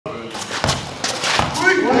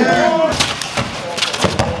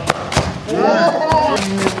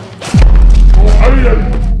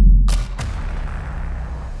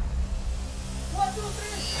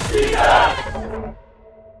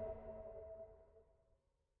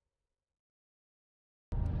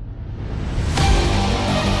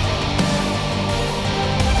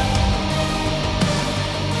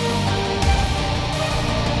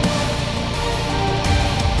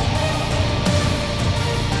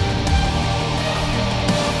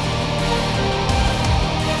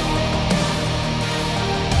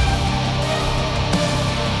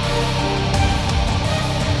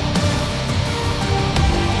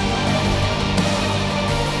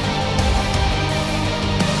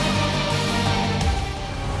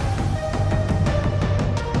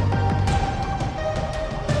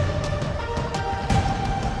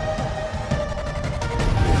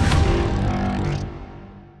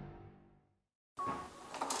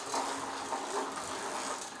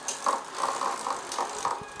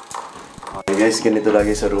guys, ganito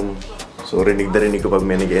lagi sa room. So rinig ko pag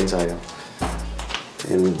may nag-ensayo.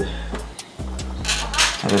 And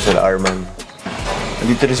ano sila, Arman.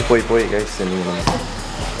 Nandito rin si Poy Poy, guys.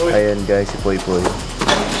 Ayan guys, si Poy Poy.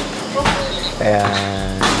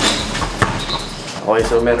 Ayan. Okay,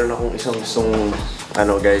 so meron akong isang gustong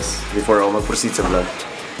guys, before ako mag-proceed sa vlog.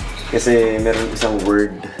 Kasi meron isang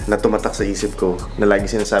word na tumatak sa isip ko na lagi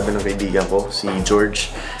sinasabi ng kaibigan ko, si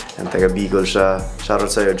George. Ang taga Bicol siya.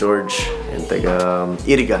 Shoutout sa'yo, George. Ang taga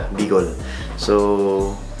Iriga, Bicol.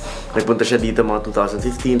 So, nagpunta siya dito mga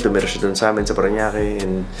 2015. Tumira siya dun sa amin sa Parañaque.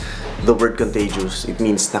 And the word contagious, it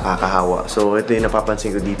means nakakahawa. So, ito yung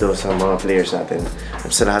napapansin ko dito sa mga players natin.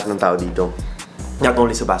 Sa lahat ng tao dito. Not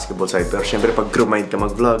only sa basketball side, pero syempre pag crew mind ka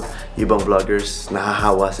mag-vlog, ibang vloggers,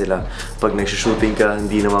 nahahawa sila. Pag nag-shooting ka,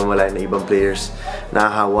 hindi namamalayan na ibang players,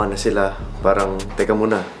 nahahawa na sila. Parang, teka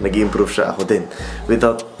muna, nag-improve siya, ako din.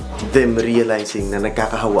 Without them realizing na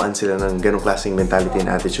nagkakahawaan sila ng ganong klaseng mentality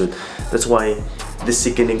and attitude. That's why this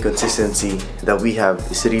sickening consistency that we have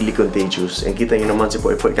is really contagious. And kita nyo naman si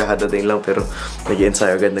Poy Poy kakadating lang pero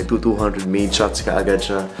nag-ensayo agad, nag-200 made shots ka agad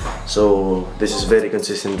siya. So this is very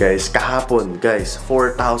consistent guys. Kahapon guys,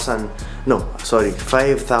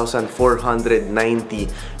 5,490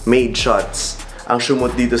 made shots ang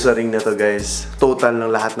shumot dito sa ring na to guys. Total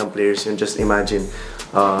ng lahat ng players yun, just imagine.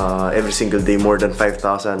 Every single day more than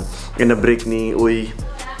 5,000. In a break ni Uy,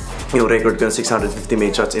 yung record ko ng 650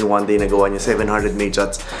 made shots in one day, nagawa niya 700 made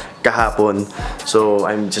shots kahapon. So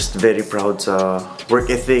I'm just very proud sa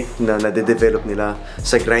work ethic na nade-develop nila,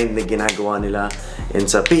 sa grind na ginagawa nila, and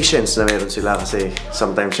sa patience na meron sila. Kasi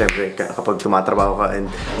sometimes syempre kapag tumatrabaho ka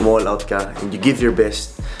and all out ka and you give your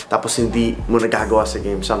best, tapos hindi mo nagagawa sa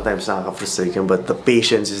game, sometimes nakaka-frustrate ka. But the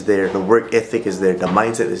patience is there, the work ethic is there, the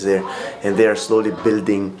mindset is there, and they are slowly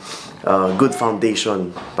building good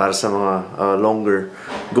foundation para sa mga longer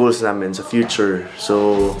goals namin sa future.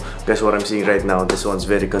 So guys, what I'm seeing right now, this one's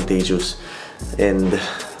very contagious, and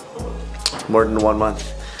more than 1 month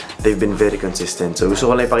they've been very consistent. So gusto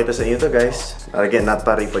ko lang ipakita sa inyo to guys, again, not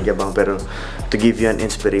para ipagyabang, pero to give you an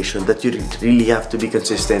inspiration that you really have to be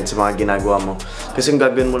consistent sa mga ginagawa mo. Kasi kung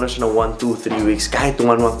gagawin mo lang siya ng 1, 2, 3 weeks, kahit 1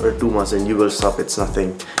 month or 2 months, and you will stop, it's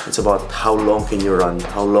nothing. It's about how long can you run,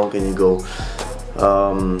 how long can you go,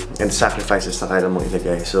 and sacrifices na kailan mong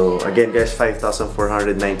ilagay. So again guys,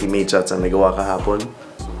 5,490 made shots ang nagawa kahapon.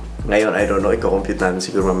 Ngayon, I don't know, iko-compute natin,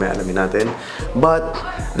 siguro mamaya alamin natin. But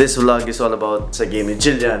this vlog is all about sa game ni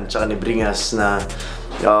Jillian tsaka ni Bringas na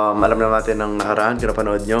alam na natin ng nakaraan, kung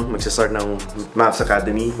napanood nyo, magsa-start ng Mavs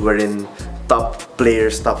Academy wherein top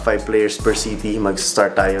 5 players per city.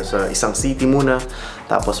 Mag-start tayo sa isang city muna,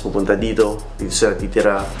 tapos pupunta dito sila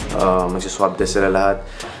titira, magsiswab test sila lahat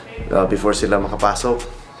before sila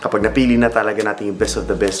makapasok. Kapag napili na talaga natin yung best of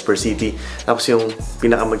the best per city, tapos yung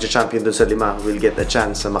pinaka magcha-champion dun sa 5 will get a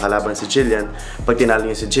chance na makalaban si Jillian. Pag tinalo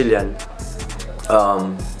niya si Jillian,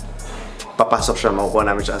 papasok siya, makukuha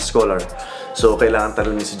namin siya as scholar. So kailangan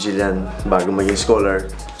talo niya si Jillian bago maging scholar.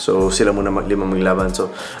 So sila muna maglaban. So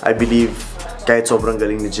I believe kahit sobrang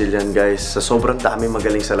galing ni Jillian guys, sa sobrang dami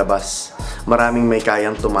magaling sa labas, maraming may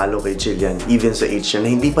kayang tumalo kay Jillian, even sa age niya na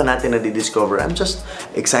hindi pa natin na-discover. I'm just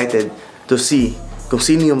excited to see kung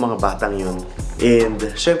sino yung mga batang yun. And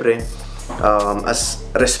syempre, as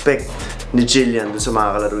respect ni Jillian dun sa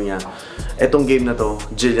mga kalaro niya, etong game na to,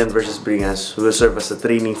 Jillian versus Bringas, will serve as a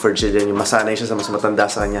training for Jillian. Yung masanay siya sa mas matanda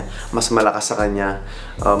sa kanya, mas malakas sa kanya,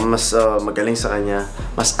 mas magaling sa kanya,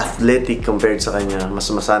 mas athletic compared sa kanya, mas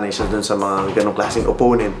masanay siya dun sa mga ganong klaseng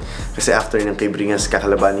opponent. Kasi after ng kay Bringas,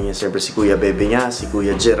 kakalabanin niya siyempre si Kuya Bebe niya, si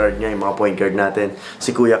Kuya Gerard niya, yung mga point guard natin,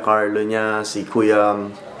 si Kuya Carlo niya, si Kuya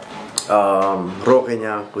Roque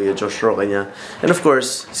niya, Kuya Josh Roque niya, and of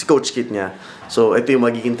course, si Coach Kit niya. So, ito yung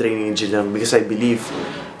magiging training ni Jillian because I believe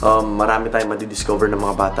marami tayong madidiscover ng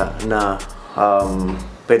mga bata na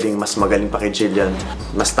pwedeng mas magaling pa kay Jillian,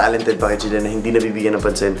 mas talented pa kay Jillian na hindi nabibigyan ng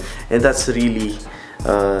pansin. And that's really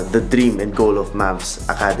the dream and goal of Mavs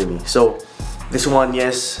Academy. So, this one,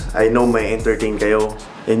 yes, I know may entertain kayo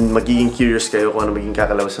and magiging curious kayo kung ano magiging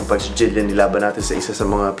kakalabas ng pag si Jillian nilaban natin sa isa sa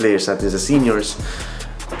mga players natin sa seniors.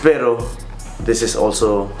 Pero this is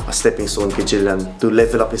also a stepping stone kay Jillian to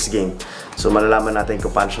level up his game. So malalaman natin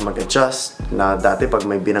kung paano siya mag-adjust, na dati pag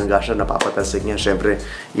may binangga siya, napapatalsik niya. Siyempre,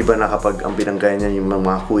 iba na kapag ang binangga niya yung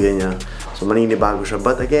mga kuya niya. So maninibago siya.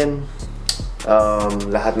 But again,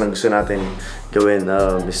 lahat ng gusto natin gawin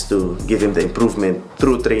is to give him the improvement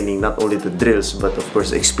through training, not only the drills but of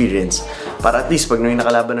course experience. Para at least pag nung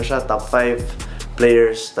nakalaban na siya, top 5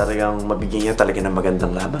 players, talagang mabigyan niya talaga ng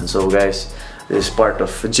magandang laban. So guys, this is part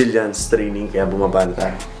of Jillian's training, kaya bumaba na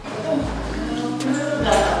tayo.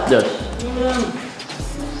 Yes.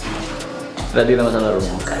 Ready naman sa laro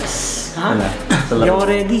mo? Guys, ha? Ano? Hindi ako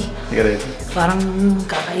ready. Hindi ka ready? Parang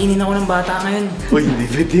kakainin ako ng bata ngayon. Uy, hindi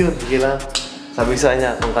pwede yun. Kailangan. Sabi sa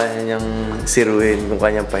kanya, kung kaya niyang siruin, kung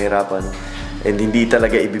kaya niyang pahirapan, and hindi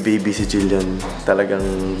talaga ibibaby si Jillian. Talagang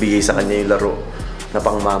bigay sa kanya yung laro na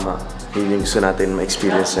pang mama. Yun yung gusto natin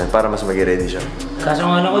ma-experience yan para mas mag-ready siya.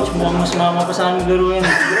 Kaso nga lang, coach, mukhang mas mama pa sa amin laro yan.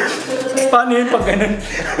 Paano yun pag ganun?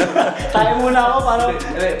 Tayo muna ako, paano?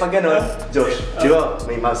 Pag ganun, Josh, di ba,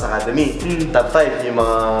 may Mouse Academy. Top 5,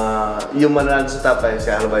 yung mananalo sa top 5,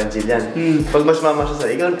 si Alba and Jillian. Pag mas mama siya sa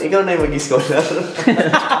ikaw na yung mag-scholar.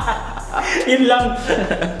 Yun lang.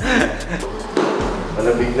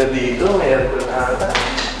 Malabig na dito, may aircon ata.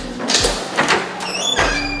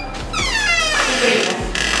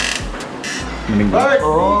 Bart!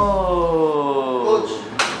 Oh! Coach,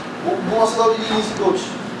 bukas daw lilinis si Coach.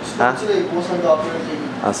 Ha? Sila eh, bukas ang doctor ng TV.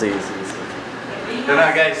 Sige. Ito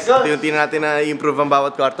na guys, unti-unti natin na i-improve ang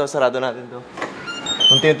bawat kwarto. Sarado natin to.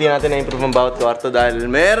 Unti-unti natin na i-improve ang bawat kwarto dahil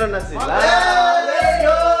meron na sila! Let's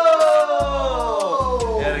go!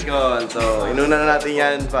 Aircon. So, inuna na natin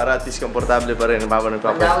yan para at least komportable pa rin. Mandawi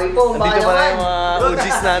po, Nandito pa na yung mga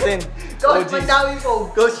OGs natin. Coach, mandawi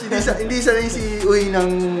po. Coach, hindi sanay si Uy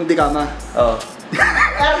ng Dikama. Oo.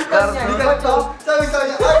 Aircon niya. Sabi sa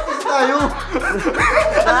kanya, artist tayo!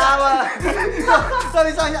 Tawa!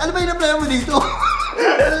 Sabi sa kanya, ano ba yung apply mo dito?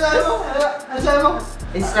 Ano sabi mo?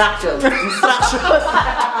 Instruction.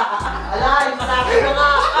 Ala, instruction na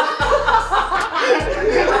nga.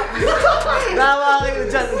 Tawa kayo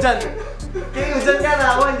dyan. Kayo dyan ka na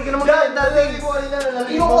ako, hindi ka naman ganyan dati.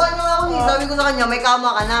 Kinukuha niyo ako eh. Sabi ko sa kanya, may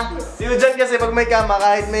kama ka na. Si Ujan kasi pag may kama,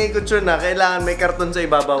 kahit may kutsyon na, kailangan may karton sa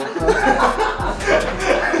ibabaw.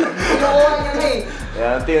 Kinukuha niyo na eh.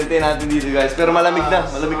 Yan, unti-unti natin dito guys. Pero malamig na.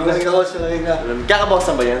 Malamig na, Coach.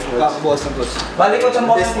 Kakaboxan ba yan? Kakabukas ng Coach. Balik ko sa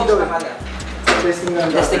mga Testing daw eh. Testing lang.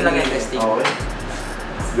 Testing lang yan, testing. Okay.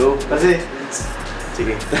 Let's go. Kasi,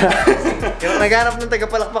 sige. Yung naghanap ng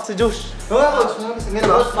tagapalakpak si Josh. Oo nga, Coach. Ngayon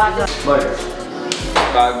ba? Boy,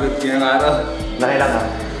 Pagod yung araw. nakailang ka?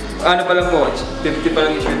 Ano pa lang po, 50 pa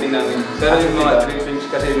lang yung shooting namin. Pero yung mga 3 frames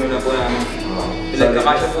kasi muna po namin.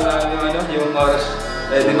 Kakasya po namin yung oras.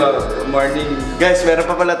 Di ba, morning. Guys, meron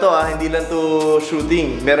pa pala to hindi lang to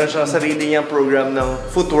shooting. Meron siyang sarili niyang program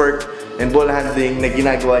ng footwork and ball handling na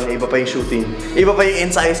ginagawa niya. Iba pa yung shooting. Iba pa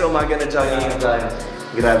yung ensayo sa umaga na jogging at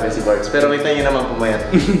grabe si Barts. Pero kita niyo naman pumayat.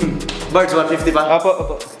 Barts, 150 pa?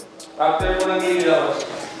 Apo. After po lang ilaw.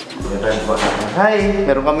 Hi!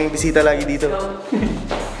 Meron kaming bisita lagi dito.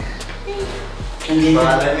 May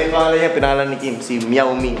pangalan niya, pinangalan ni Kim, si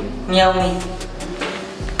Meow Ming. Meow me.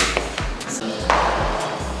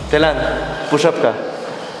 Kailan? Push up ka.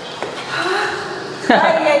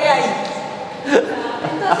 Ay.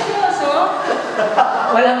 Ito seryoso?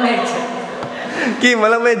 Walang medyo. Kim,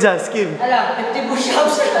 walang medyas, Kim. Ala, 50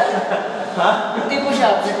 push-ups. Ha? 50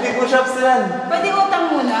 push-ups. 50 push-ups na lang. Pwede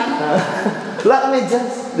utang muna. Wala ka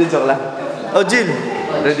medyas. Di, joke lang. Oh, Jill.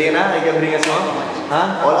 Ready ka na? Ikaw bringas mo? Ha?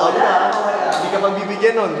 All out ka. Hindi ka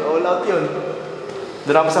pagbibigyan nun. All out yun.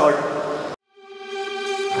 Doon ako sa court.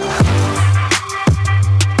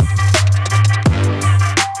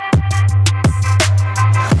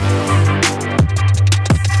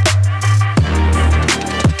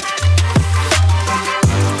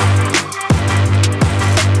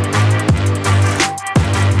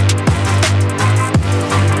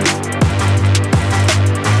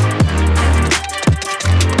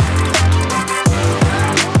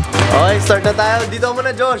 Okay, start na tayo. Dito ka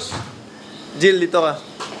muna, Josh. Jill, dito ka.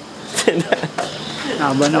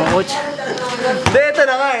 Haba na, coach. Hindi, ito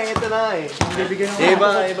na nga eh. Iba,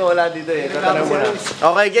 wala dito eh. Tatanong muna.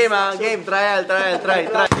 Okay, game ha. Game. Try.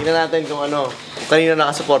 Tingnan natin kung kanina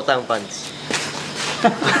nakasuporta ang fans.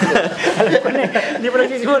 Alam ko na eh. Hindi pa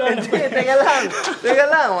nagsisimulan. Teka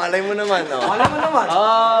lang. Malay mo naman. Alam mo naman.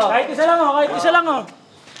 Kahit isa lang oh.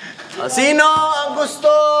 Sino ang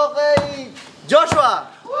gusto kay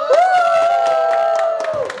Joshua?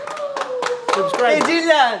 Subscribe. Kay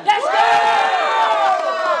Jillian. Let's go!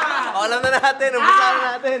 Alam na natin. Umpisahan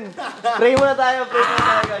natin. Pray muna tayo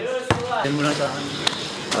guys. Pray muna tayo.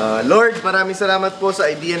 Lord, maraming salamat po sa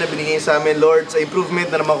idea na binigay sa amin, Lord, sa improvement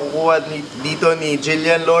na makukuha dito ni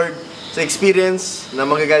Jillian, Lord, sa experience na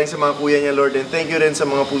magagaling sa mga kuya niya, Lord, and thank you rin sa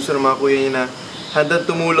mga puso ng mga kuya niya na handang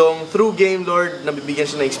tumulong through game, Lord, na bibigyan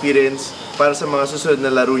siya ng experience para sa mga susunod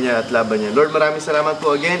na laro niya at laban niya. Lord, maraming salamat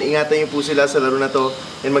po again. Ingatan niyo po sila sa laro na to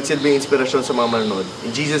and magsilbing inspirasyon sa mga manonood.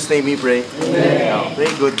 In Jesus' name we pray. Amen.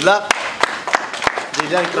 Okay, good luck!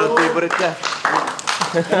 Jillian, crowd favorite ka.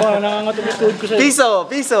 Nangangatog yung tuhod ko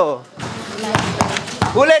sa'yo. Piso!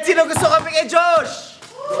 Ulit! Sino gusto kami kay Josh?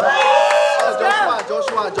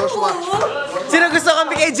 Joshua. Sino gusto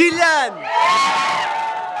kami kay Jillian?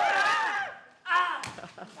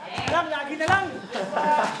 Lagi na lang.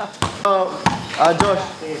 Josh.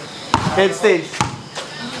 Head stage.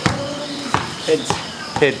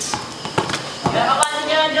 Heads.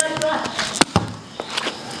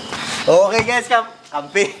 Okay guys,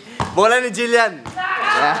 kampi. Bola ni Jillian.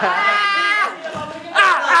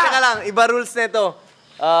 Teka lang, iba rules nito.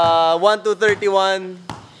 1 to 31,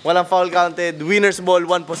 walang foul counted. Winner's ball,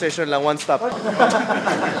 1 possession lang, 1 stop.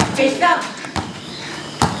 Face lang.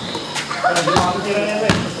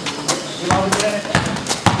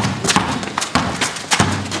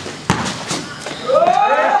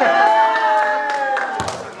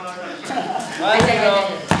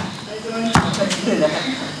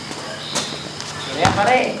 Kaya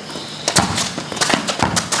pare.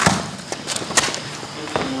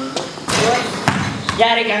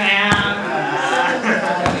 Yari ka ngayon.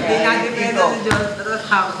 Hindi natin pwede si Diyos.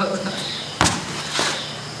 Tapos ako.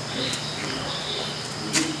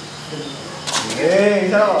 Hey,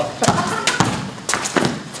 isa ako.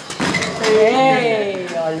 Hey!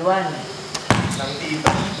 All one.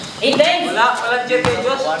 Intense! Walang jet kay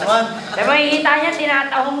Diyos. 1-1. Kaya makikita niya,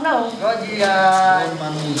 tinatahong na oh. Rogian.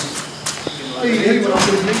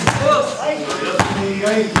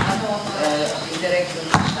 Indirection.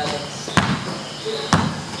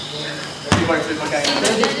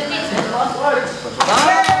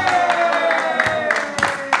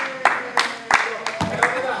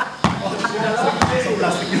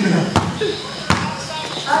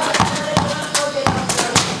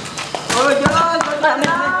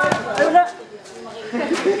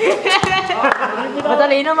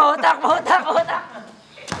 Madali na, mautak.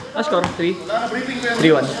 Score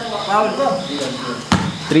 3-1.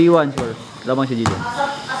 3-1 score. Lamang si Jillian.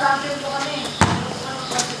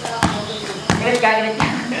 Galit ka.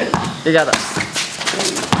 Tijata.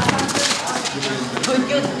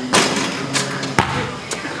 Good.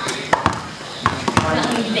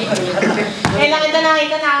 Kailangan na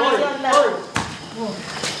nakita na ako yun.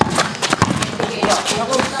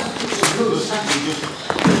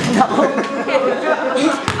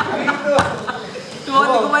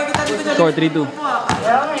 Score 3-2.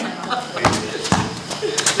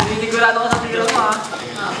 Sinigurado ko sa tiro mo ha.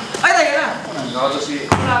 Ay, tayo na!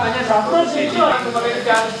 Wala ka niya sa magagamit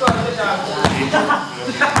ko. Ano siya?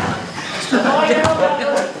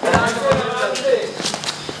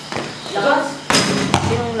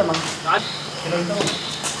 Sinong lamang?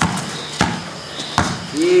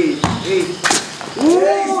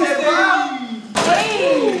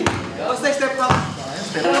 Step up!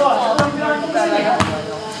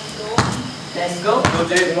 Let's go.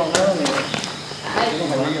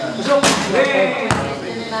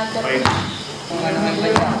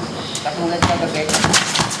 Katulad sa gabi.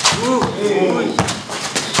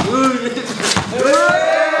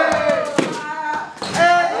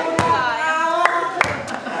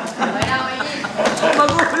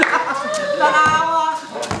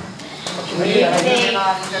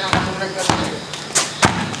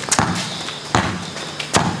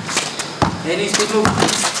 Dennis, speed move.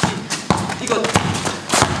 Ikot.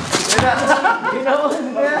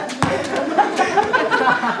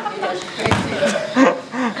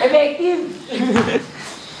 Effective.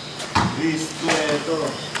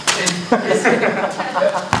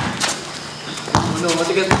 Ano,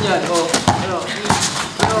 matigas din yan. Oh, ano?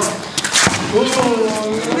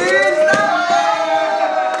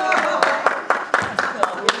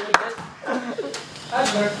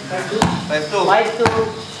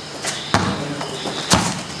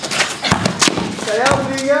 Sayaw,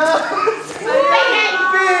 Bingas!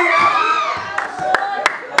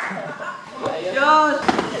 Yun!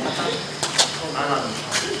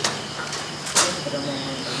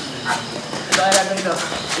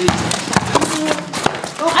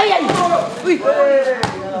 Ay! Uy!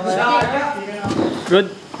 Good.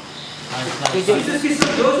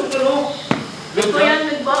 Dito yan,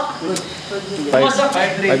 nagba. 5-3.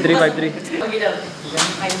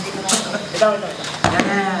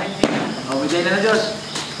 Oh, bigay na Diyos.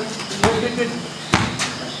 Good.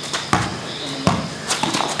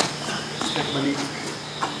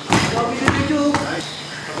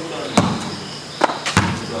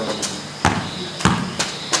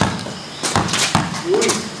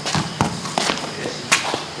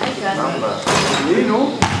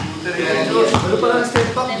 Ano pala ang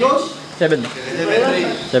step back, Josh? 7-3.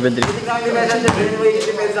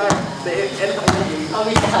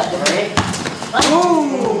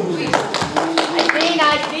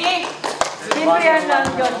 Nice D! Sino yan lang,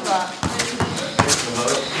 Diyos ba?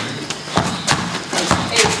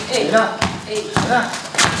 Na!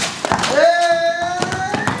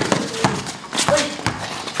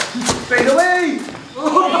 Fade away!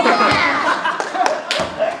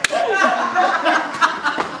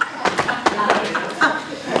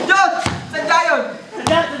 Diyos! Sadya yun!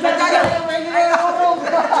 Sadya yun!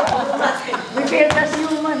 May perdas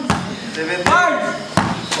human. 7. Mark!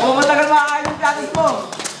 O matagal makakain yung practice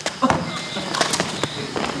mo!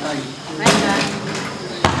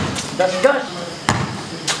 Das.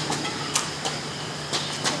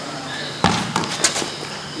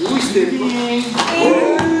 Uy, step.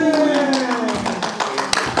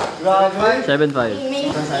 Grabe. 7-5.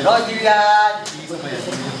 Go, Jillian!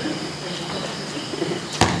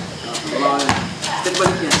 Step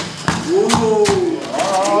balik yan. Woo!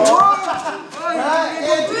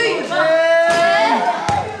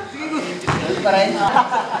 Pa rin?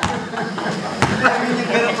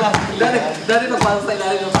 Dati pagpasok sa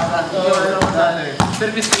ilalim ng bata.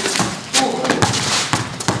 Service ko.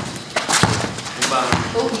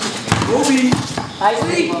 Ubi! Ay,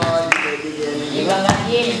 ibang nga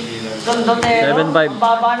yun. Sondotero. 7-5. Ang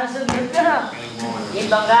baba na sa group ka na.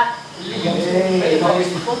 Ibang nga.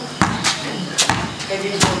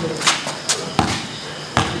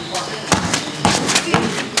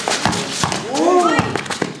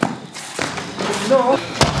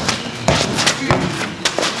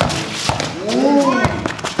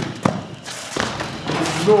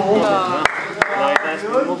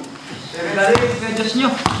 Diyos nyo.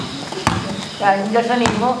 Kaya hindi sa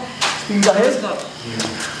mo. Diyos ko.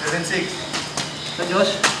 7-6. Sa Diyos.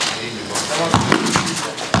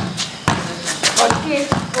 Okay.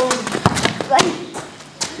 Ay!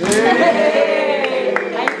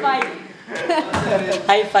 High five.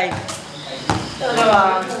 High five.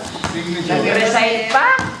 Nag-recite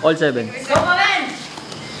pa? All 7. Go, man!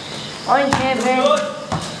 On 7.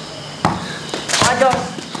 Majos.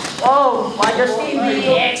 Oh, Majos TV.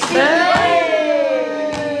 Step.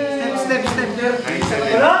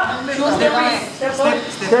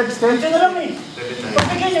 Step. Ito na lang eh.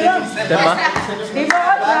 Pagbigyan nyo lang. Step ba? Di ba?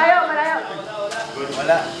 Malayo.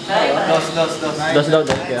 Wala. Dos. Dos daw.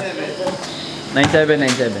 Kaya.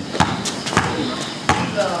 9-7.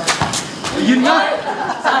 Yun nga!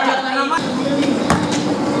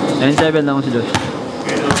 9-7 lang ako si Josh.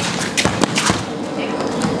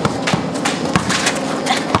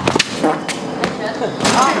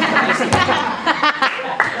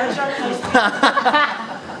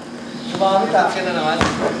 Sumamit ah. Kaya na naman.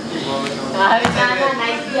 Sabi ka na,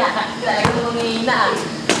 nice yan. Talaga mong hihina ah.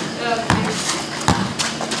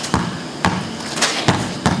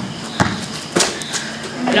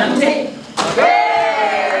 Alam din.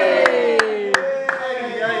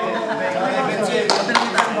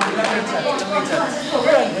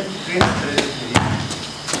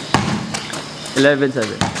 Eleven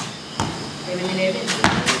 7.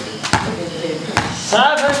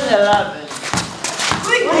 7-11.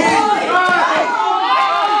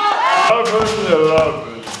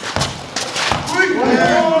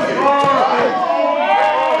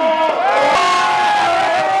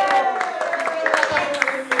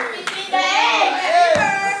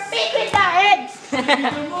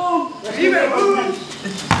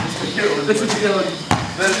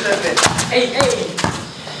 Hey!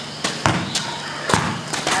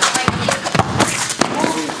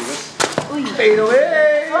 Fade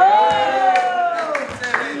away!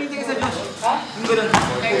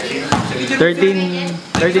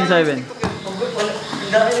 13-7.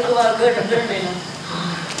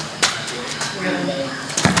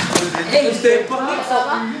 Hey! Step pa.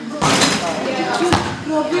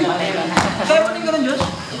 Kaya mo rin ka ng Diyos?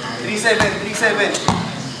 3-7.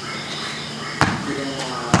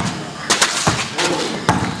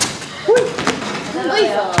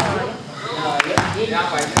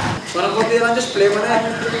 Parang konti lang Diyos, play mo na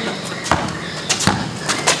yan.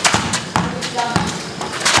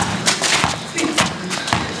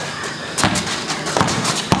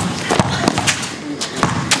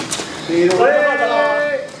 Fade away!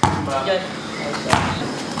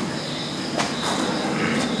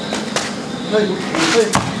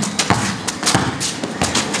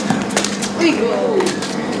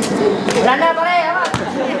 Wala na pare, ama.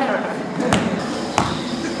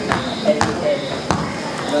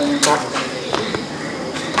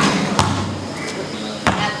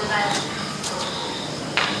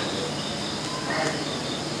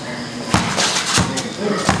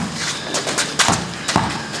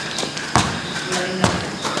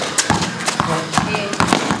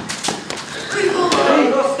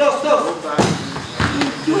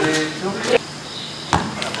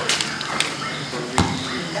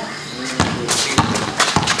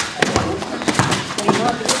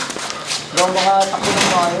 Daw mga takbo ng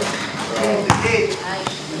mga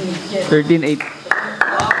 13-8.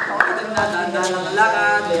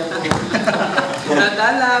 lalakad.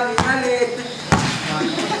 Dadala, binalit.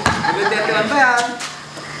 Nag-31 ba yan?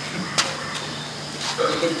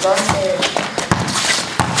 Chicken konti.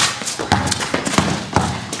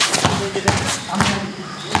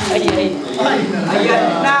 Ayan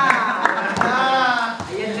na!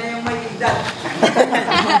 Ayan na yung may edad.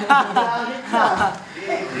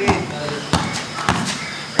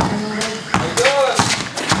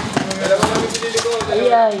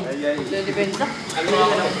 Ayay. Depensa?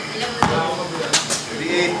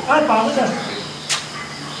 Ay, pangit ah.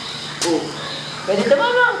 Pwede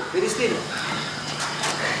naman. Pwede still.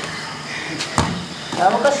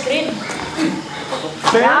 Tama ka screen.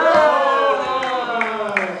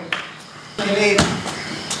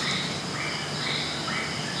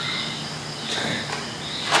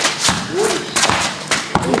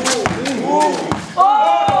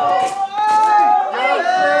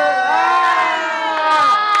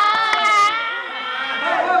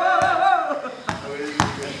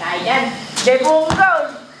 Ayan. Debong goal.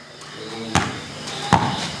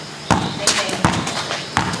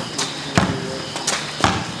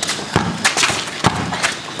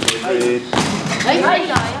 Ay,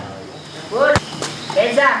 kaya. Good.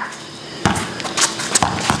 Beza.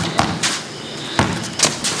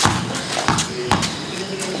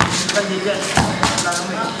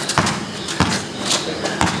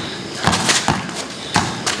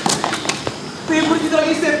 Favorite dito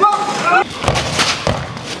lagi step up.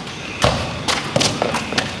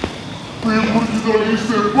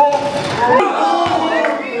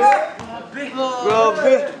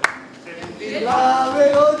 Grabe! Grabe,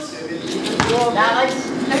 coach!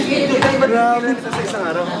 Grabe! Sa isang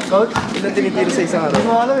araw. Coach, ilan tinitiro sa isang araw? Hindi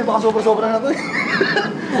mo alam eh, baka sobra-sobra na to eh.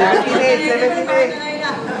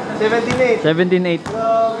 17-8. 17-8.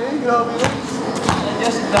 Grabe, grabe.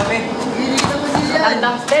 Diyos, dami.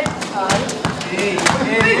 Andang step.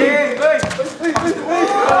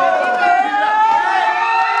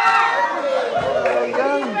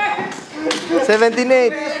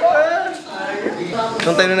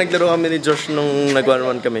 Nung tayo na naglaro kami ni Josh nung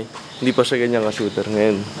nag-1-1 kami, hindi pa siya ganyan ka-shooter.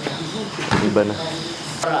 Ngayon, iba na.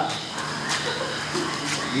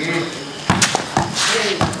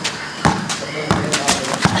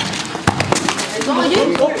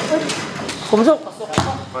 Pumusok.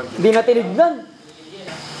 Hindi na tinignan.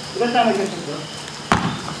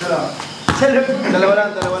 Dalawa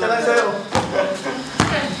lang sa'yo.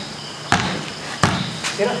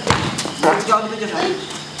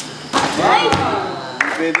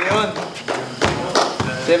 Pwede yun.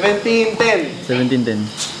 17-10. 17-10.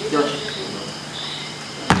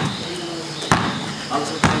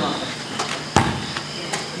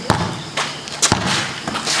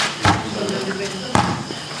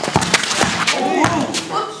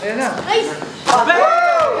 Ayan na. Nice.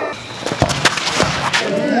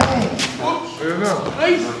 Ayun na.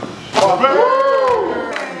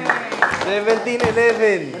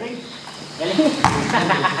 17-11.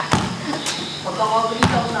 Pagkakabilis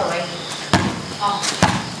ako na, right?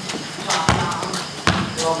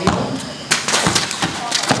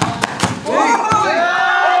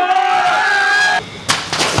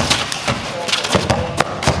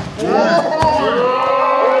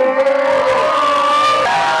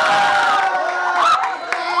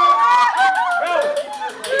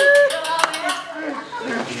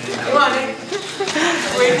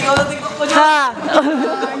 Waiting ako na tingkok ko dyan.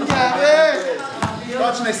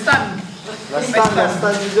 Coach, na-stand. Last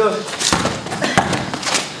stand si Josh.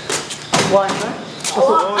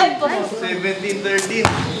 17-13.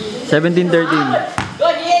 17-13.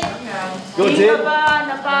 Godin! Go, Di Jin. ka ba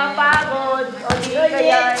napapagod? O di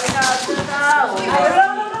kaya inatutaw?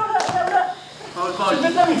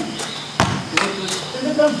 Sunod lang eh.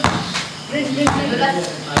 Sunod lang.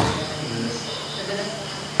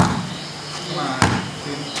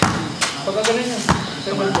 Pagkagaling yan.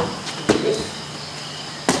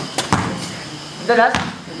 Dalas?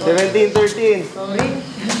 17-13.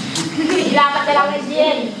 Ilapat na lang ng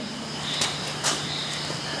Jin.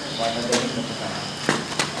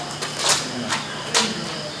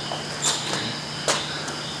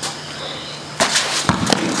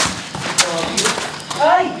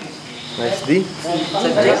 Ay! Nice D.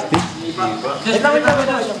 Nice D.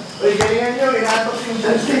 Uy, galingan nyo, inaantok yung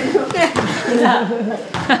dancing.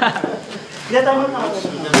 Hindi, tama na.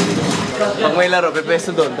 Pag may laro,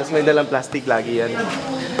 pepeso doon, tapos may dalang plastic lagi yan.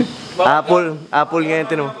 Apple ngayon,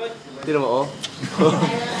 tinan mo, oh.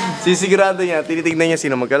 Sisigurado niya, tinitignan niya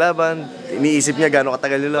sino magkalaban, iniisip niya gaano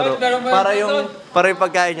katagal yung laro. Para yung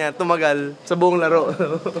pagkain niya, tumagal sa buong laro.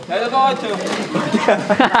 Ano ba, Ocho?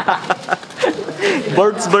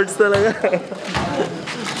 Birds talaga.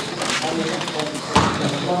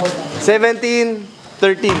 17-13.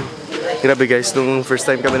 Grabe guys, nung first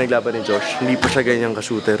time kami naglaban ni Josh, hindi pa siya ganyang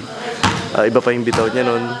ka-shooter. Iba pa yung bitaw niya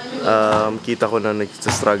nun. Kita ko na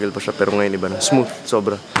nag-struggle pa siya, pero ngayon iba na. Smooth,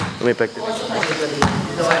 sobra. May effective.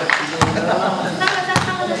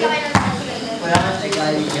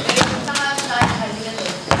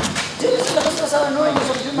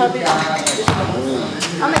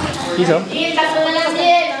 Piso?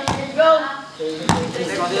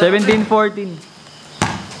 17-14.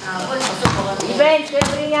 Event,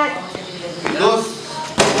 bringas. Dos.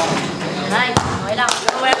 Nice. Okay lang.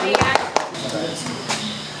 Bringas.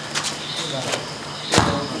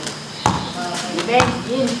 Event,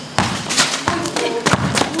 in.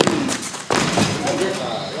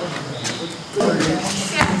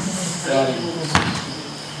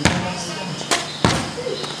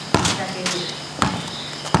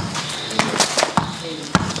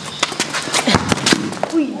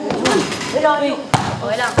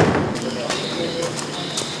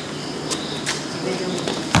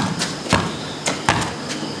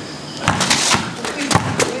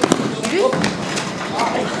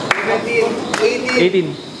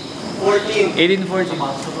 18. 18-14.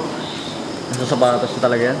 Nasa sapatos na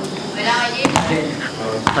talaga yan.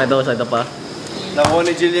 Side pa. Nakuha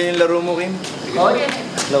ni Jillian yung laro mo, Kim.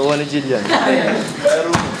 Nakuha ni Jillian.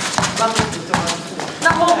 Laro mo.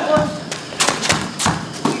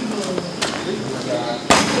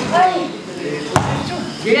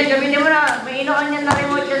 Jillian, gamitin mo na. May inoon yan na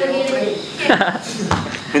remote ka sa gilid.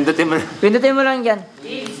 Pindutin mo lang dyan.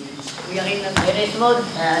 Erase mode.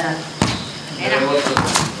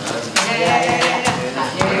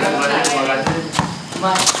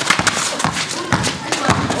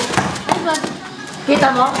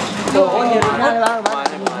 Kita mo? Oo, meron na.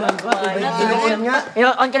 Inuun nga.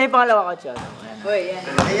 On ka na yung pangalawa ka, Chad.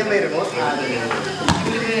 Ayan, may remote.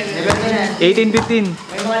 18-15.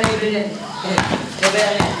 May mga label yan.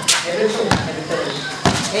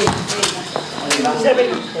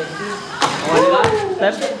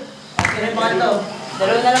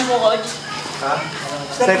 Dalawa na lang po, coach. Ha?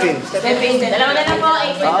 Stepin. Dalawa na lang po,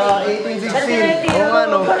 18-16. Oo nga,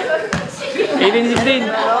 no. 18-16.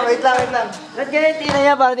 Wait lang. Ba't ganyan tira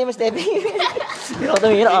niya para di mo stepping? Hindi ako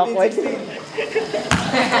tumira, awkward.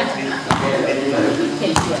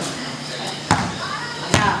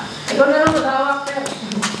 Ikaw na lang matawak, sir.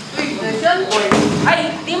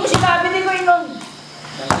 Ay, di mo sinabi, di ko inom.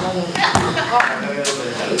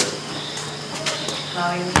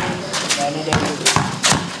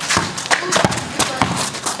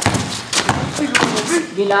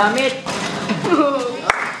 Gilamit.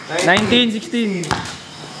 19-16.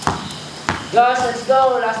 Let's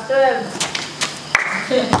go, last 12.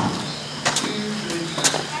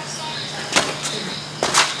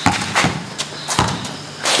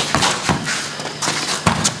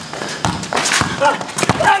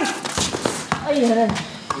 Ay, haran.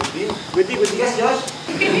 Good guess, Josh.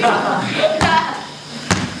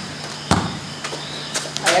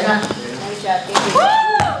 Ayan na.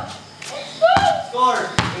 Score.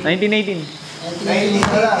 19-18.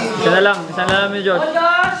 19-18. Isa na lang ni Josh. Oh,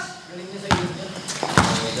 Josh!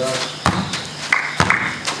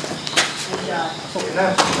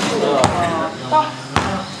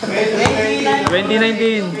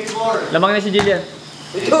 20-19. Lamang na si Jillian.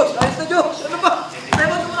 Josh, ayos na Josh. Ano ba? Tayo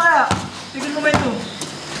mo kaya. Tigil momentum.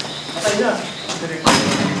 Patay na.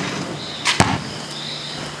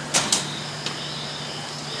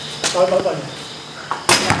 Tawag.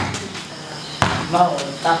 Mau,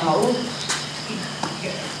 tak mau.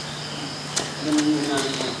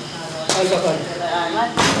 Salamat.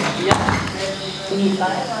 Ini pa.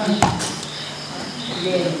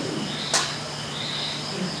 Then.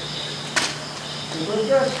 Good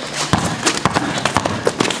Josh.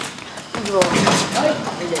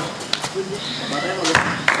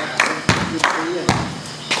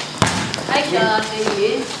 Ay, Josh.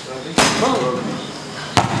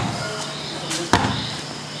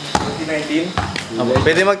 20-19.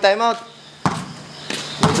 Pwede mag-time out.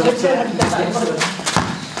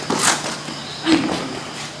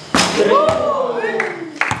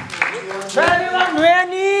 Everyone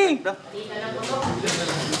ready?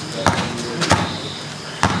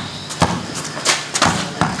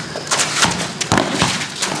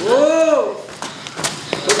 Wow!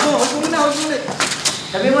 Huwag mo ulit.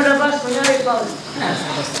 Sabi mo na bas, kunyari foul.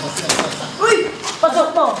 Uy!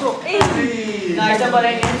 Pasok mo! Nakita ba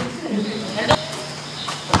rin yan?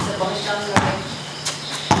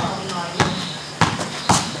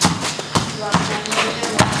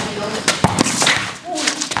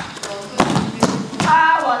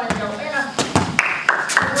 Wala na joke. Ayan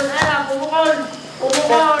na. Pumukol.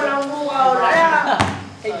 Ayan na.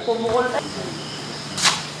 pumukol.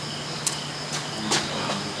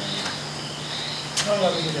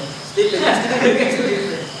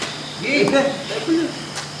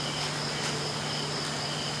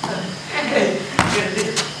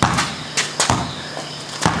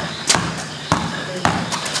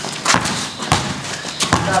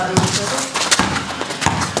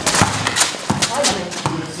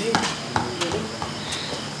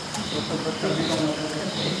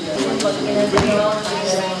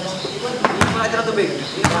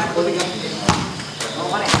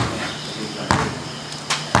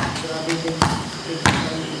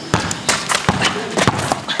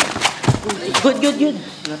 Good.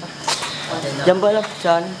 Diyan ba lang?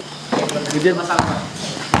 Saan? Good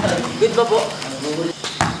ba po?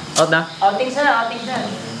 Out na? Outing sana.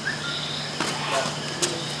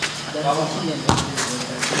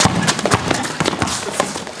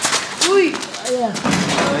 Uy! Ayan.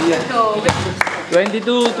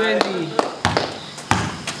 22-20.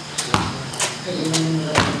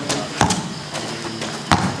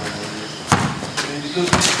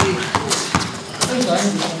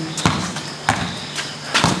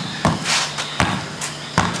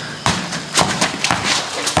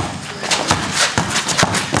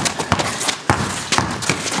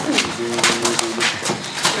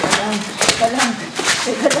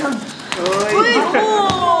 Teka lang.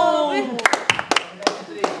 Uy!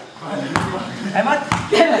 Ay, Mat!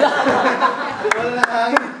 Wala na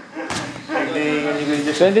hangin.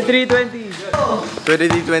 23-20.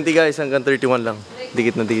 23-20 guys, hanggang 31 lang.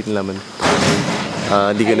 Dikit na laman.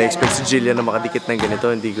 Hindi ko na-expect si Jillian na makadikit ng ganito.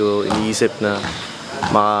 Hindi ko iniisip na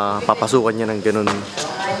makapapasukan niya ng ganun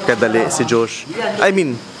kadali si Josh. I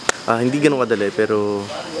mean, hindi ganun kadali, pero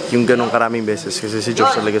yung ganun karaming beses. Kasi si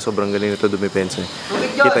Josh talaga sobrang galing nito dumipensa.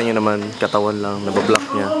 Kita niyo naman, katawan lang,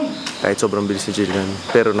 nabablock niya. Kahit sobrang bilis si Jillian.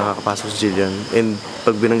 Pero nakakapasok si Jillian. And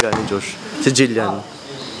pag binangga ni Josh, si Jillian,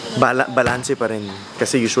 balanse pa rin.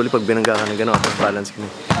 Kasi usually pag binangga ka ng gano'n, out of balance ka na.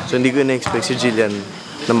 So hindi ko na-expect si Jillian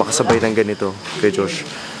na makasabay ng ganito kay Josh.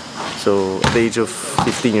 So at the age of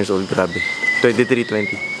 15 years old, grabe.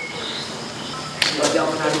 23-20.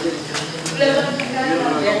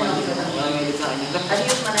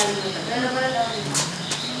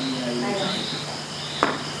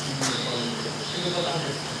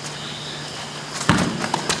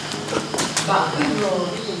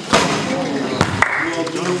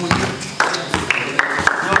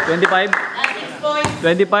 $25.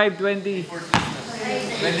 25-20.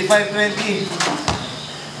 25-20.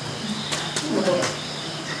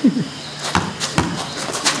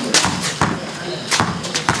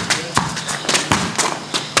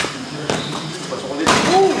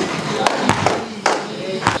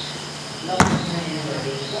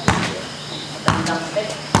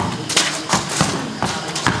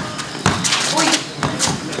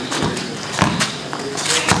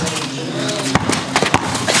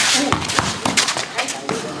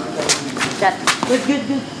 Good.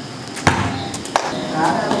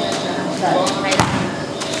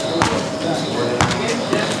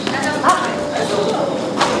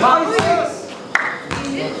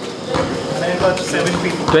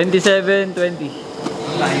 $7.50. 27-20.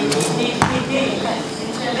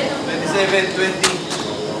 27-20.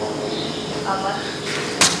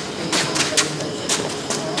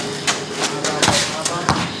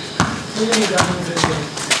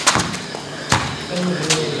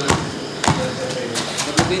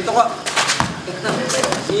 Dito ka.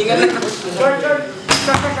 Hingan lang. Short.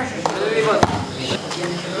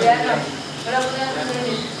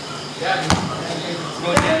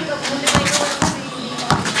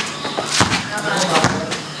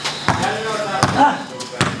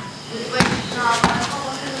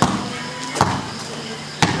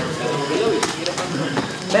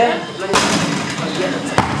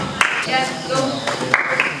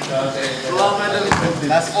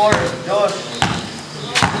 Last 4, Josh.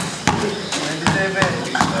 27.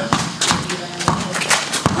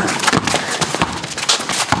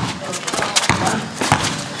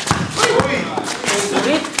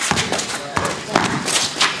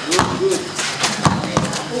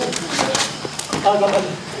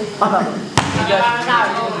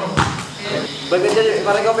 Baga dyan,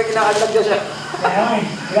 parang ikaw may kinakalag dyan siya. Kaya nga eh.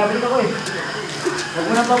 Grabe ako eh. Huwag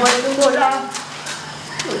mo na papalit yung bola.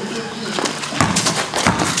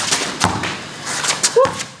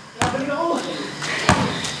 Grabe ako.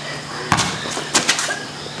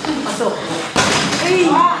 Pasok. Hey!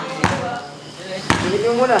 Sigitin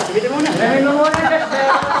mo muna. Dahil mo muna.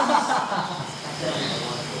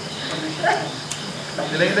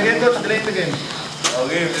 Delay the game, coach. Delay the game.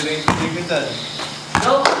 Okay, delay the game.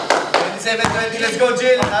 Go. 27-20. Let's go,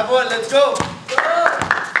 Jill. Habol, let's go.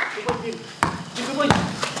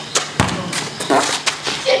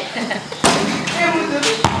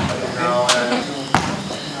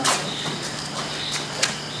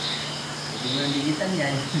 Digitan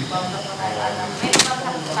yan.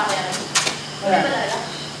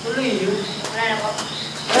 Tuloy yun. Wala na po.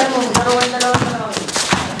 Wala mo, dalawa.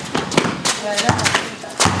 Wala na.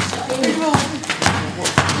 Tingin mo.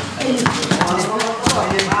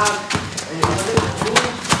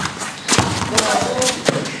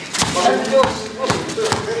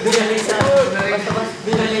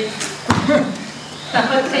 Binalik.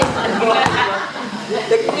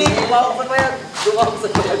 Technique, umawak pa yan. Dumawak sa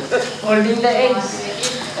yan. Holding the eggs.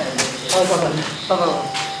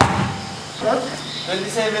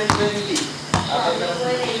 27-20.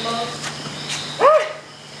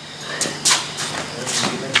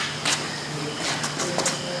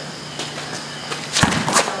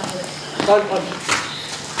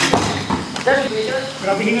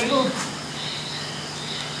 Grabe hingal ko.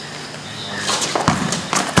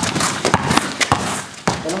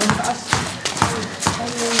 Dalawang taas.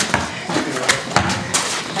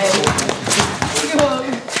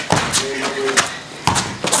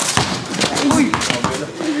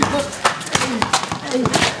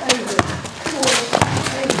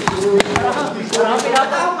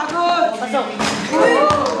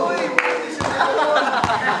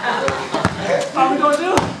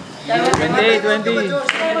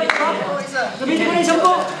 Sabihin mo na isang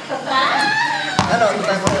po. Ano?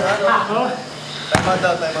 Time out.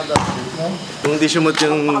 Kung di sumot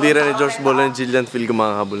yung tira ni Josh bola ni Jillian, feel ko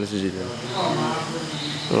makakahabol na si Jillian.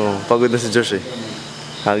 Oh, pagod na si Josh eh.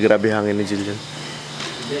 Grabe hangin ni Jillian.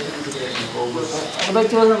 Ano ba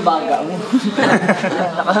yung ng baga mo?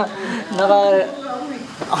 naka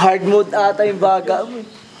hard mode ata yung baga mo.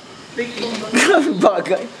 Grabe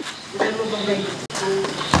baga.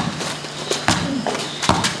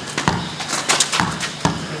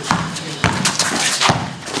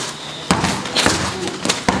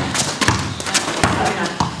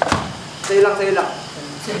 Sa'yo lang.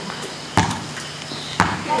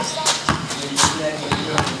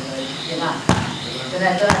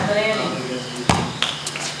 Ito na yun eh.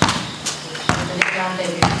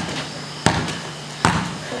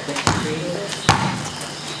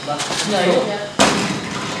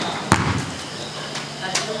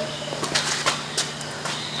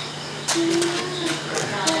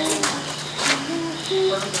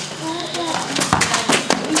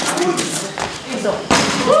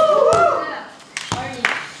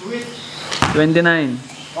 Sweet. 29.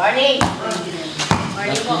 Warning!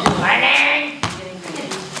 Warning po! Warning!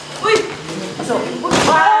 Uy! Pasok!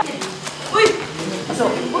 Uy!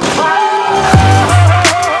 Pasok!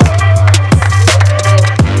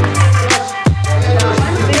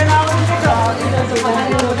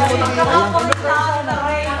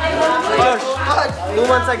 Josh,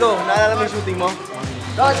 2 months ago, naalala mo yung shooting mo?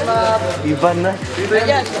 Coach, Iban na.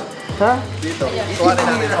 Ayan. Ha?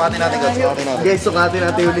 Sukatin natin, coach. Guys, sukatin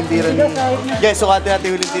natin yung tira ni... Guys, sukatin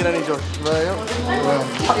natin yung tira ni Josh. Diba yun?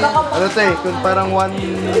 Ano to eh, kung parang 1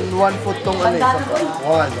 foot tong ano eh.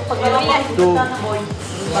 1, 2, 3, 9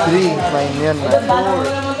 yan. 4,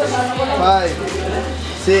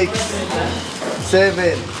 5, 6,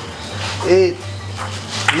 7, 8,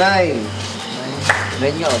 9.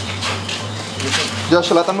 Ganyan. Josh,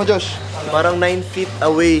 sulatan mo, Josh. Parang 9 feet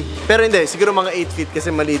away. Pero hindi, siguro mga 8 feet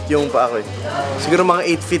kasi maliit yung paa ko eh. Siguro mga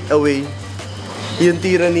 8 feet away. Yung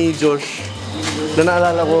tira ni Josh. Na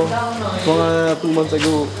naalala ko, mga 2 months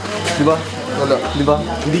ago. Di ba? Wala. Di ba?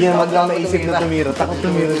 Hindi niya maisip na tumira. Takot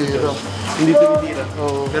tumira dito. Hindi tumitira.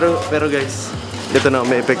 Pero guys, ito na,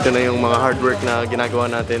 may epekto na yung mga hard work na ginagawa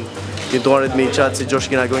natin. Yung 200 made shots, si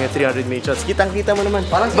Josh ginagawa niya 300 made shots. Kitang-kita mo naman.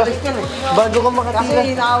 Parang silik yan eh. Bago ka makatira.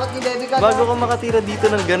 Kasi inaawat ni Baby ka. Bago ka makatira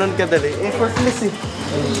dito ng ganun kadali, effortless eh.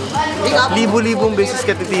 Libo-libong beses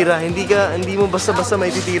ka titira, hindi mo basta-basta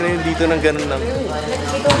maititira yung dito ng ganun lang.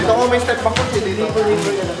 Dito ko may step back coach.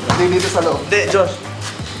 Dito sa loob. Hindi, Josh.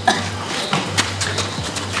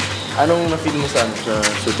 Anong na-feel mo sa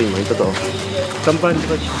shooting mo? Yung totoo? Kampan,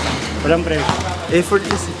 coach. Walang pressure.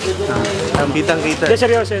 Effortless eh. Kitang-kita. Hindi,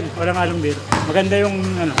 seryoso yun. Walang alumbir. Maganda yung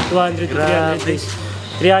 200 to 300 days.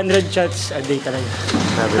 300 shots a day talaga.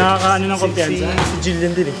 Nakakaano ng kumpiyansa. Si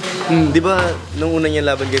Jillian din eh. Di ba, nung una niya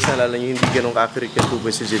laban guys, naalala niyo, hindi ganun ka-accurate yung 2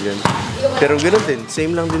 points si Jillian. Pero ganun din,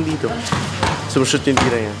 same lang din dito. Sumushoot yung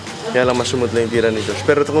tira niya. Kaya lang masumot lang yung tira ni Josh.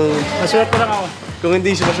 Pero kung Maswerte lang ako.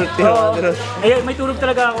 hindi siya mashoot niya, ganun. Ay, may tulog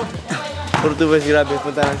talaga ako. Puro 2 points, grabe.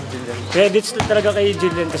 Punta lang si Jillian. Credits talaga kay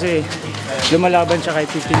Jillian kasi lumalaban siya kahit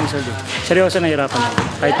 15 years old. Seryoso, nahirapan ako.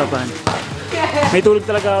 Kahit pa paano. May tulog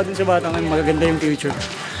talaga ako dun sa batang, magaganda yung future.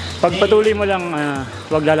 pagpatuloy mo lang,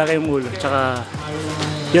 wag lalaki yung ulo. Tsaka,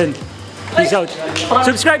 yun. Peace out.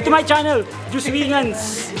 Subscribe to my channel, JHILLIAN.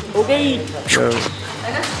 Okay?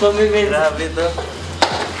 Grabe to.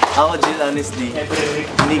 Ako, Jill, honestly,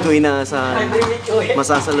 hindi ko inaasahan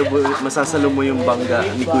masasalo mo yung bangga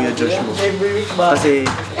ni Kuya Josh mo. Kasi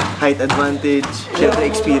height advantage, syempre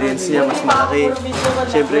experience niya mas malaki.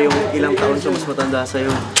 Syempre yung ilang taon siya mas matanda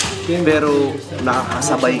sa'yo. Pero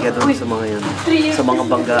nakakasabay ka doon sa mga yun, sa mga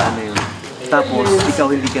banggaan na yun. Tapos,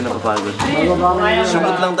 ikaw hindi ka napapagod.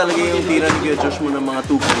 Sumot lang talaga yung tira ni Kuya Josh mo ng mga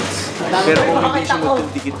 2 points. Pero kung hindi sumot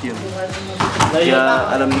yung dikit yun. Kaya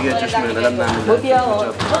alam ni Kuya Josh mo yun, alam namin lahat. Good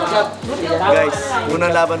job. Guys,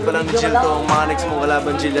 unang laban pa lang ni Jill to. Ang mga next mong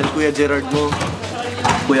kalaban, Jillian, Kuya Gerard mo,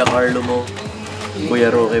 Kuya Carlo mo,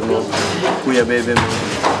 Kuya Roque mo, Kuya Bebe mo,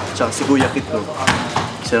 tsaka si Kuya Kit mo.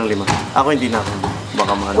 Silang 5. Ako hindi na ako.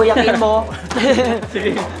 Baka mahal. Kuya Kim mo.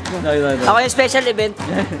 Ako yung special event.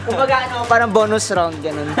 Kumbaga parang bonus round,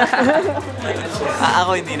 ganun.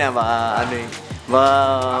 Ako hindi na, baka ano eh. Baka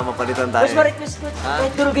mapalitan tayo. Mas ma-request ko,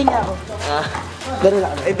 kahit durugin niya ako. Gano'n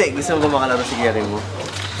lang. Hindi, gusto mo ba makalaro si Kuya Kim mo?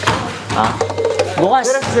 Ha? Bukas.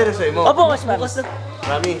 Pero seryoso mo? O, bukas.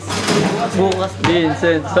 Promise. Bukas.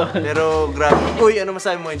 Vincent. Pero grabe. Uy, ano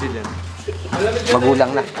masabi mo kay Jillian?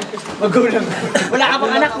 Magulang na. Wala ka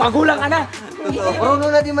pang anak, magulang ka na.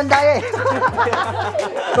 Marunong na di mandaya eh.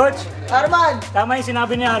 Coach, Arman! tama yung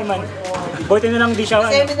sinabi ni Arman. Buti na lang di siya,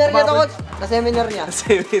 Seminar niya to, coach. Na-seminar niya.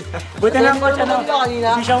 buti na lang, coach, Seminar kanina.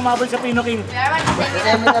 di siya umabol sa Pino King.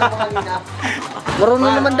 Na-seminar mo kanina.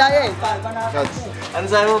 Marunong na mandaya eh. Ano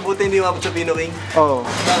sabi mo? Buti hindi umabot sa Pino King? Oo.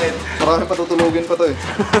 Bakit? Marami patutulugin pa to eh.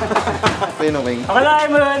 Pino King.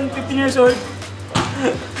 Akalain mo yun, 15 years old.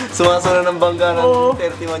 Sumasalo ng bangga ng Oo.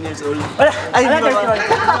 31 years old. Wala, Ay, wala, hindi ba?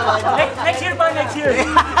 31. Next year pa, next year.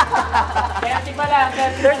 30 pa lang,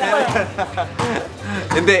 30 pa lang.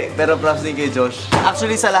 Hindi, pero props din kay Josh.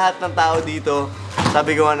 Actually, sa lahat ng tao dito,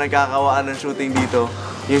 sabi ko nga nagkakawaan ng shooting dito.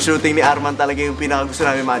 Yung shooting ni Arman talaga yung pinakagusto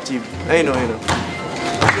namin ma-achieve. Ayun o, ayun o.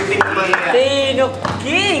 Pino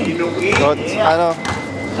King! Coach, ano?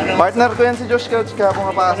 Partner ko yan si Josh, coach. Kaya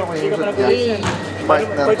pumapasok ko yung shoot niya.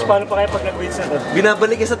 Partner Coach, ko. paano pa kayo pag nag-weights na to?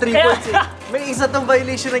 Binabalik ka sa 3 points eh. May isa tong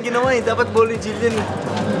violation na ginawa eh. Dapat ball ni Jillian eh.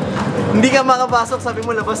 Hindi ka makapasok, sabi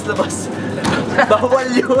mo labas-labas. Bawal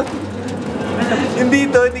yun. Hindi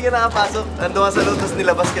to, hindi ka nakapasok. Ando ka sa loob, tapos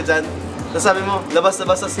nilabas ka dyan. Tapos sabi mo,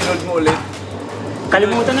 labas-labas, tapos sinold mo ulit.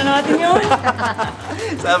 Kalimutan na natin yun.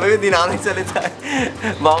 Sabi ko, hindi na ako nagsalita.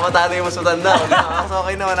 Baka matalo yung mas matanda. Kasi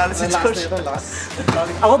okay na, manalo si Josh.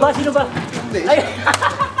 Ako ba? Sino ba? Ay!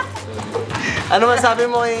 Ano masabi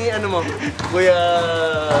mo kay, ano mo, Kuya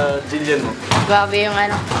Jillian mo? Grabe yung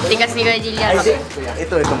ano, tikas ni Kuya Jillian.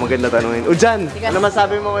 Ito maganda tanongin. Ujan, ano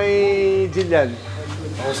masabi mo kay Jillian?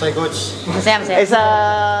 Husay, coach. Masaya, masaya. Eh sa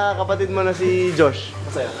kapatid mo na si Josh.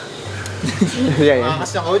 Masaya. Yeah.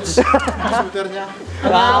 Makas yung coach. Shooter niya.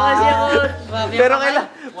 Kasi ako. Grabe Pero yung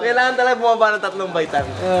kailangan talaga bumaba ng 3 baitan.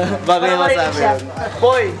 Bago yung masabi yun.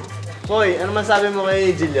 Poy, ano masabi mo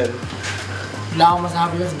kay Jillian? Wala akong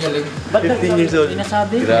masabi yun, galing. 15 years old.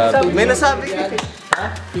 Nasabi? Grabe. May nasabi ka.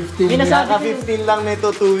 15. Naka-15 lang nito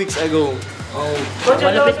 2 weeks ago. Coach,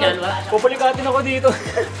 malapit yan. Pupulikatin ako dito.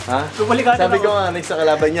 Ha? Pupulikatin Sabi ako. ko nga, next sa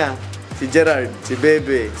kalaban niya, si Gerard, si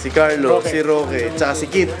Bebe, si Carlo, Roque. si Roque, tsaka si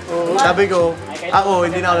Kit. Sabi ko, ako,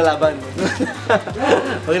 hindi na ako lalaban.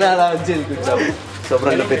 Pag nakalaban, Jill, good job.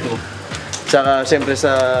 Sobrang lupit mo. Tsaka, siyempre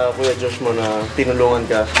sa Kuya Josh mo na tinulungan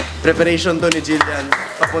ka. Preparation to ni Jillian,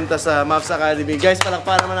 papunta sa Maps Academy. Guys,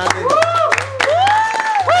 palakparan naman natin.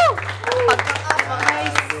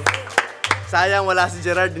 Sayang wala si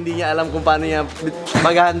Gerard, hindi niya alam kung paano niya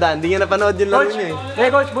maghahanda. Hindi niya napanood yung laro Coach,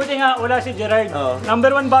 niya Coach, buti nga wala si Gerard. Oo.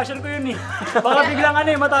 Number 1 basher ko yun eh. Baka biglang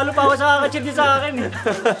matalo pa ako sa kakachip niya sa akin eh.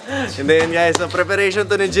 And then guys, so preparation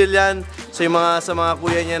to ni Jillian. So yung sa mga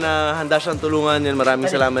kuya niya na handa siyang tulungan, yan,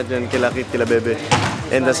 maraming salamat yan kila Kit, kila Bebe.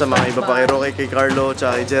 And sa mga iba pa kay Roque, kay Carlo,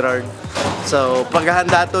 tsaka kay Gerard. So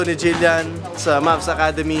paghahanda to ni Jillian sa Maps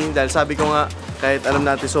Academy, dahil sabi ko nga, kahit alam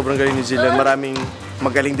natin sobrang galing ni Jillian, maraming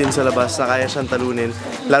magaling din sa labas na kaya siyang talunin.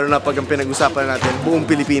 Lalo na pag ang pinag-usapan natin, buong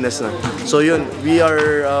Pilipinas na. So yun, we are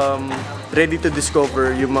ready to discover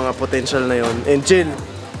yung mga potential na yun. And Jill,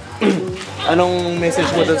 anong message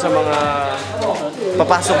mo dun sa mga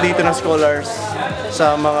papasok dito na scholars,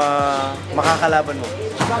 sa mga makakalaban mo?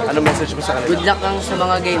 Anong message mo sa kanila? Good luck lang sa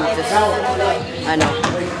mga games. Tapos,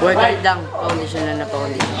 work hard lang. Foundation lang na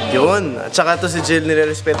foundation. Yun. At saka to si Jill,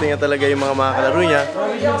 nire-respeto niya talaga yung mga makakalaro niya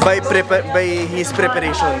by his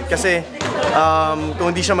preparation. Kasi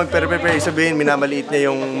kung hindi siya mag-prepare, sabihin, minamaliit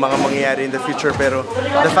niya yung mga mangyayari in the future. Pero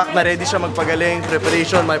the fact na ready siya magpagaling,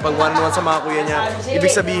 preparation, may pag one-on-one sa mga kuya niya,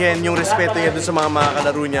 ibig sabihin, yung respeto niya dun sa mga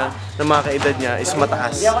kalaro niya, na mga kaedad niya, is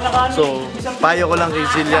mataas. So, payo ko lang kay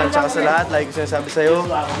Jillian, tsaka sa lahat, like ko sinasabi sa'yo,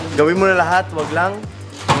 gawin mo na lahat, wag lang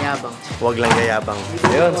Mayabang. yayabang.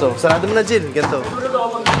 Ayun, so, sarado mo na, Jill. Ganito.